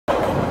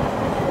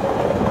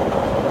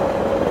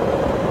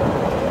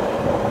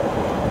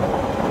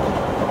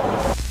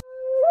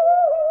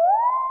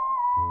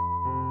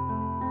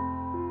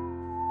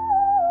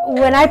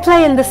When I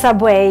play in the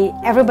subway,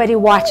 everybody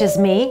watches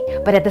me,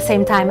 but at the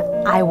same time,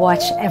 I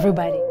watch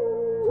everybody.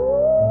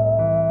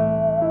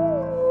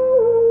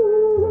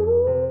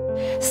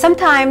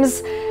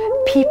 Sometimes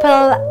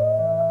people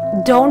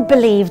don't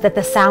believe that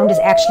the sound is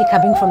actually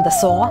coming from the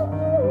saw.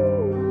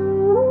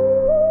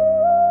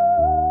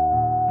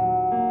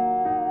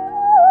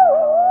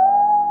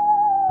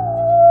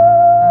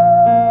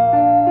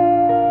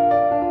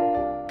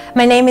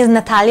 My name is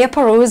Natalia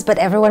Paruz, but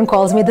everyone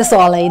calls me the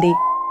Saw Lady.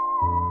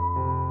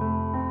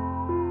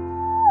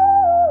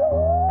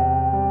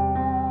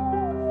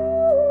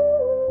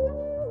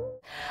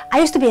 I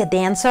used to be a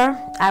dancer.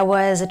 I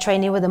was a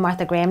trainee with the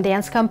Martha Graham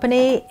Dance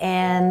Company,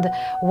 and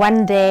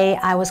one day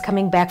I was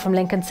coming back from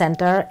Lincoln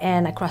Center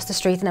and I crossed the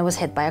street and I was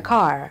hit by a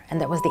car,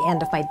 and that was the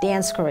end of my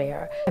dance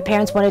career. My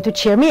parents wanted to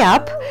cheer me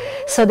up,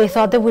 so they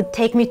thought they would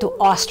take me to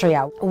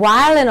Austria.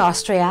 While in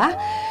Austria,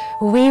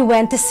 we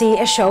went to see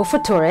a show for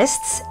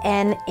tourists,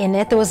 and in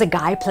it there was a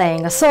guy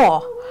playing a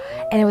saw.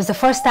 And it was the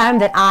first time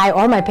that I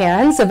or my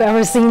parents have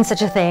ever seen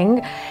such a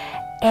thing.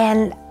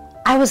 And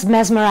I was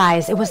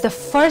mesmerized. It was the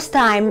first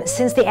time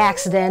since the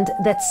accident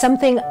that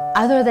something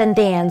other than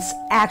dance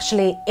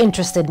actually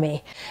interested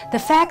me. The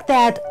fact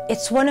that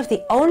it's one of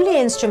the only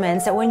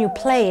instruments that when you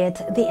play it,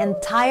 the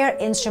entire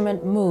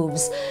instrument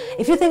moves.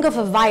 If you think of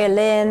a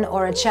violin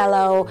or a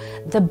cello,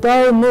 the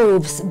bow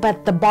moves,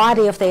 but the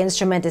body of the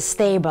instrument is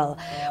stable.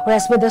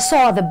 Whereas with the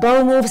saw, the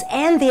bow moves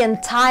and the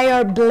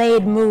entire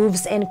blade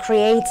moves and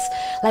creates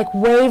like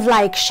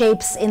wave-like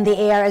shapes in the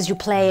air as you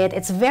play it.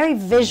 It's very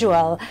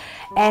visual.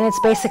 And it's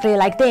basically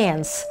like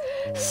dance.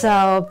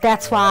 So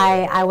that's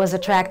why I was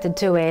attracted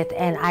to it,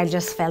 and I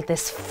just felt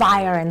this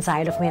fire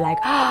inside of me like,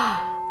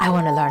 oh, I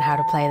want to learn how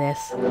to play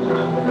this.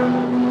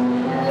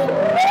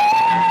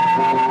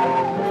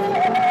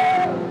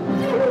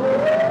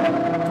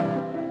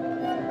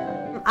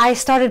 I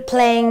started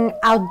playing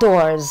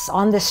outdoors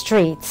on the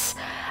streets.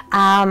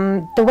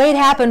 The way it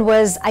happened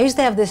was I used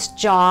to have this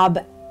job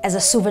as a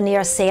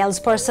souvenir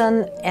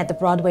salesperson at the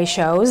Broadway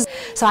shows.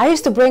 So I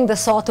used to bring the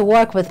saw to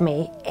work with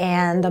me,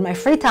 and on my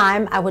free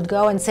time I would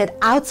go and sit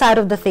outside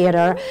of the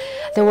theater.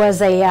 There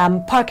was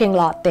a parking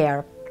lot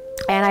there,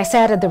 and I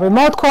sat at the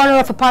remote corner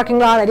of a parking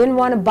lot. I didn't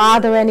want to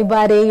bother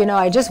anybody, you know,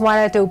 I just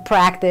wanted to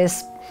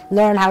practice,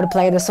 learn how to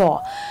play the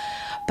saw.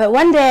 But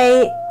one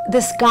day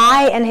this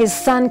guy and his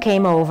son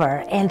came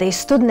over, and they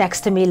stood next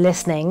to me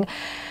listening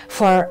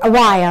for a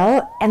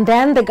while, and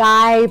then the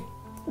guy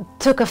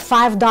took a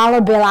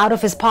 $5 bill out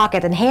of his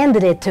pocket and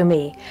handed it to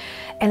me.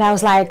 And I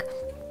was like,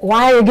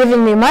 why are you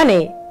giving me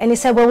money? And he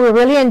said, well, we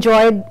really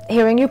enjoyed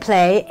hearing you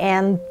play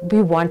and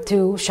we want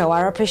to show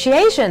our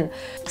appreciation.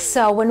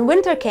 So when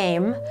winter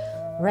came,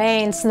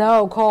 rain,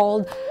 snow,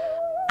 cold,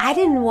 I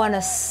didn't want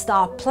to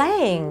stop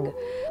playing,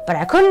 but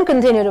I couldn't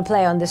continue to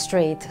play on the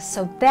street.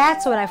 So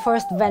that's when I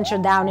first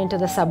ventured down into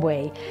the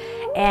subway.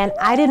 And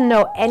I didn't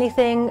know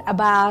anything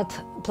about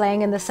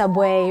playing in the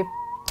subway,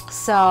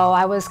 so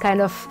I was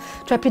kind of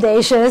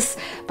trepidatious,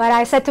 but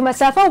I said to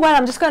myself, oh well,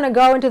 I'm just going to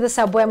go into the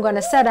subway, I'm going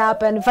to set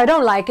up, and if I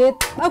don't like it,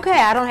 okay,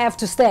 I don't have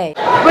to stay.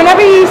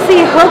 Whenever you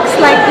see hooks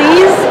like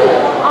these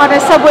on a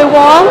subway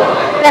wall,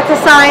 that's a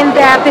sign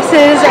that this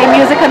is a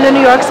Music on the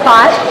New York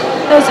spot.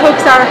 Those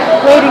hooks are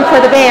waiting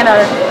for the banner.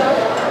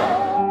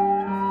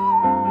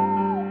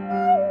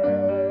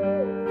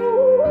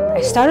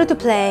 I started to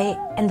play,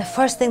 and the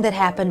first thing that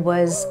happened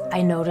was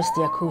I noticed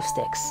the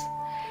acoustics.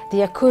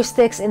 The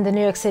acoustics in the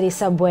New York City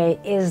subway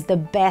is the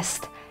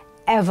best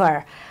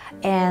ever.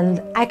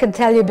 And I can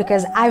tell you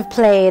because I've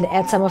played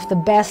at some of the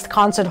best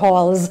concert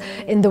halls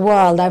in the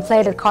world. I've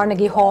played at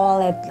Carnegie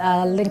Hall,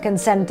 at Lincoln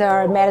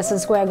Center, at Madison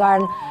Square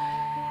Garden.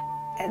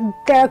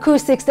 Their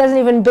acoustics doesn't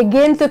even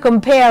begin to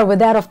compare with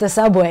that of the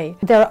subway.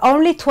 There are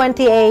only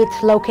 28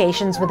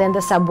 locations within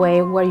the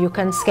subway where you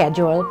can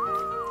schedule.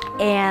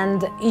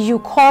 And you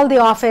call the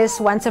office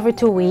once every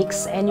 2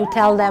 weeks and you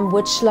tell them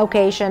which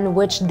location,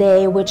 which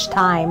day, which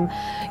time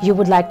you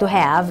would like to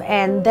have,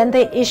 and then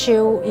they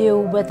issue you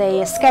with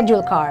a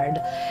schedule card.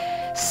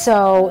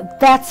 So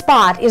that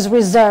spot is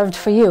reserved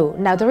for you.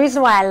 Now the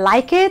reason why I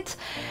like it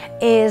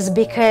is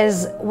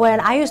because when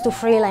I used to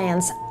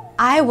freelance,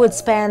 I would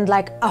spend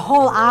like a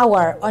whole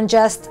hour on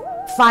just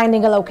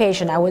finding a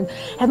location. I would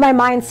have my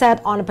mind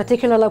set on a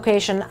particular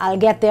location. I'll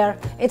get there,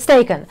 it's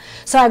taken.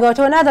 So I go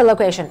to another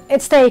location,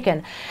 it's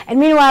taken. And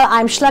meanwhile,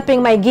 I'm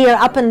schlepping my gear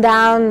up and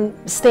down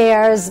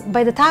stairs.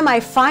 By the time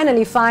I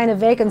finally find a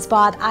vacant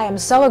spot, I am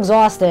so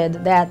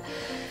exhausted that,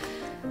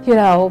 you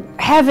know,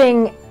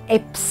 having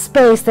a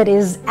space that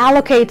is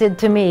allocated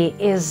to me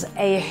is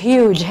a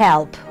huge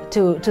help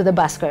to the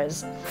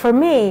buskers. For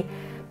me,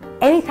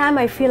 anytime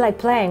I feel like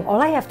playing,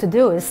 all I have to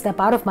do is step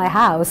out of my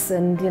house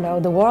and, you know,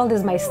 the world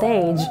is my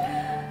stage.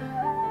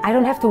 I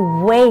don't have to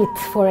wait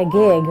for a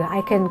gig.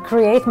 I can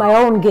create my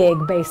own gig,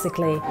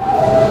 basically.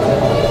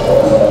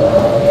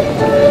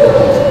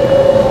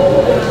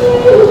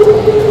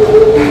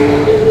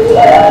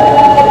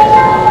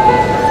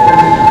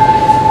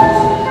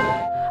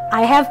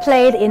 I have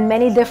played in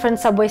many different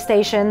subway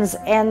stations,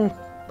 and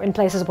in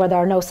places where there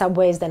are no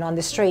subways than on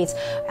the streets.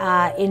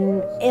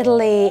 In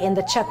Italy, in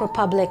the Czech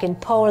Republic, in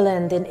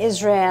Poland, in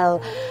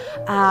Israel,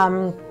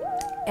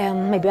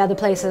 and maybe other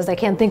places I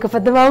can't think of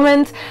at the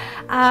moment.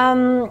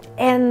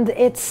 And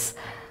it's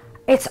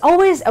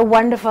always a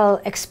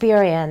wonderful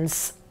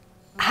experience.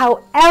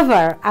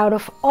 However, out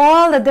of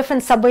all the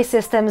different subway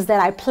systems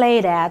that I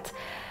played at,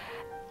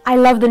 I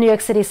love the New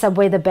York City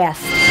subway the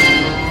best.